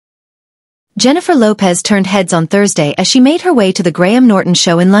Jennifer Lopez turned heads on Thursday as she made her way to the Graham Norton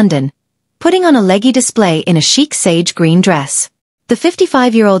show in London, putting on a leggy display in a chic sage green dress. The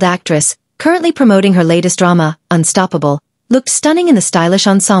 55-year-old actress, currently promoting her latest drama, Unstoppable, looked stunning in the stylish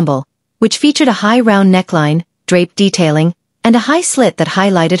ensemble, which featured a high round neckline, draped detailing, and a high slit that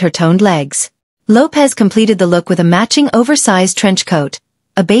highlighted her toned legs. Lopez completed the look with a matching oversized trench coat,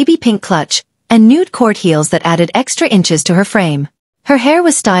 a baby pink clutch, and nude court heels that added extra inches to her frame. Her hair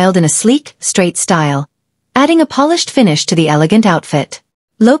was styled in a sleek, straight style, adding a polished finish to the elegant outfit.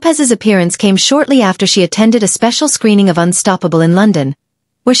 Lopez's appearance came shortly after she attended a special screening of Unstoppable in London,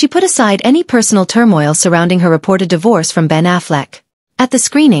 where she put aside any personal turmoil surrounding her reported divorce from Ben Affleck. At the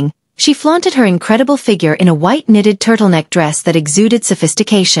screening, she flaunted her incredible figure in a white knitted turtleneck dress that exuded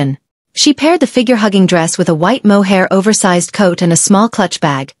sophistication. She paired the figure-hugging dress with a white mohair oversized coat and a small clutch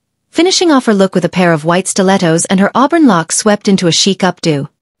bag, finishing off her look with a pair of white stilettos and her auburn locks swept into a chic updo.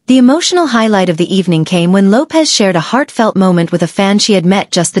 The emotional highlight of the evening came when Lopez shared a heartfelt moment with a fan she had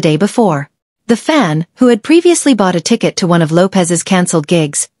met just the day before. The fan, who had previously bought a ticket to one of Lopez's cancelled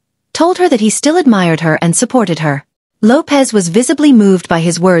gigs, told her that he still admired her and supported her. Lopez was visibly moved by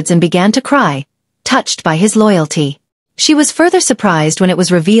his words and began to cry, touched by his loyalty. She was further surprised when it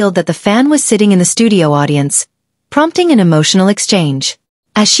was revealed that the fan was sitting in the studio audience, prompting an emotional exchange.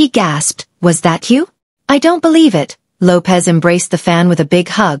 As she gasped, "Was that you?" "I don't believe it." Lopez embraced the fan with a big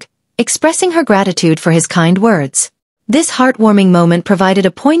hug, expressing her gratitude for his kind words. This heartwarming moment provided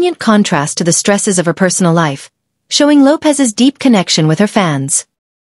a poignant contrast to the stresses of her personal life, showing Lopez's deep connection with her fans.